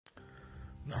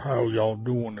How y'all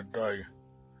doing today?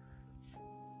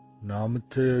 Now I'ma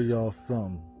tell y'all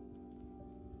something.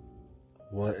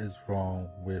 What is wrong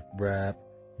with rap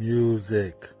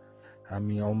music? I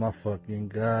mean, oh my fucking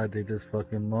god, they just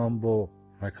fucking mumble.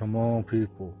 Like, come on,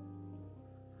 people.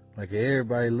 Like,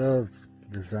 everybody loves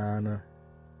Designer,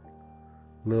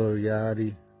 Lil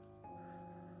Yachty,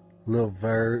 Lil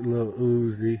Vert, Lil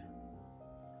Uzi.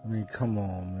 I mean, come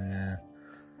on, man.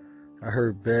 I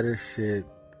heard better shit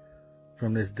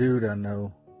from this dude I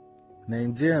know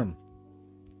named Jim.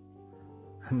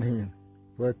 I mean,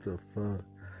 what the fuck?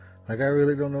 Like, I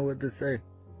really don't know what to say.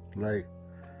 Like,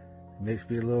 it makes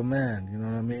me a little mad, you know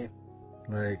what I mean?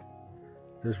 Like,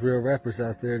 there's real rappers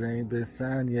out there that ain't been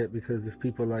signed yet because there's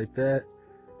people like that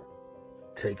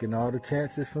taking all the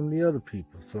chances from the other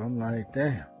people. So I'm like,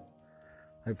 damn.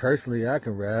 Like, personally, I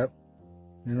can rap,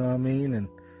 you know what I mean? And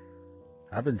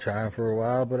I've been trying for a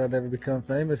while, but I never become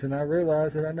famous, and I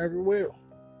realized that I never will.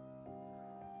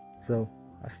 So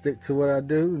I stick to what I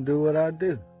do and do what I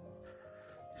do.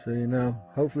 So, you know,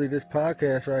 hopefully this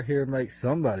podcast right here makes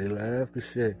somebody laugh, cause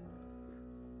shit,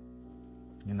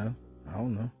 you know, I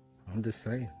don't know. I'm just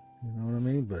saying, you know what I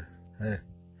mean? But hey,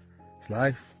 it's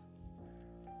life.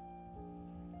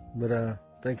 But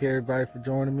thank everybody for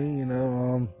joining me. You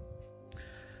know,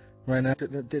 right now,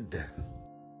 did that.